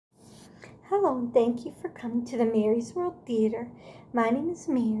Hello, and thank you for coming to the Mary's World Theater. My name is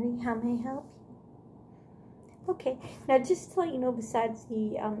Mary. How may I help you? Okay, now just to let you know, besides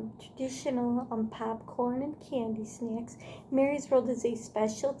the traditional popcorn and candy snacks, Mary's World is a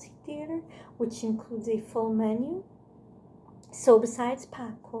specialty theater, which includes a full menu. So besides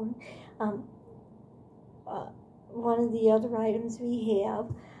popcorn, one of the other items we have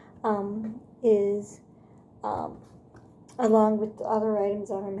is along with the other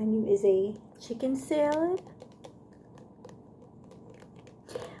items on our menu, is a chicken salad,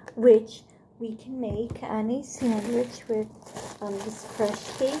 which we can make on a sandwich with this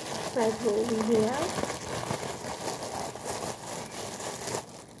fresh baked bread roll we have.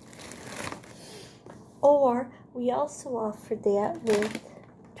 Or we also offer that with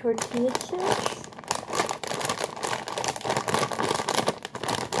tortilla chips,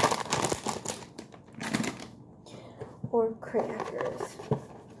 or crackers.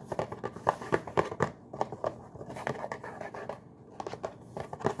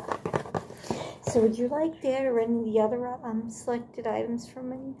 So would you like that or any of the other selected items from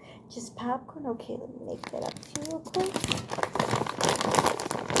menu? Just popcorn? Okay, let me make that up to you real quick.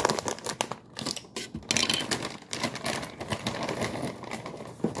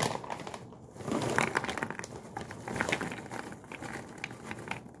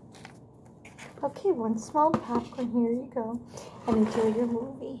 Okay, one small popcorn, here you go, and enjoy your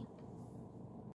movie.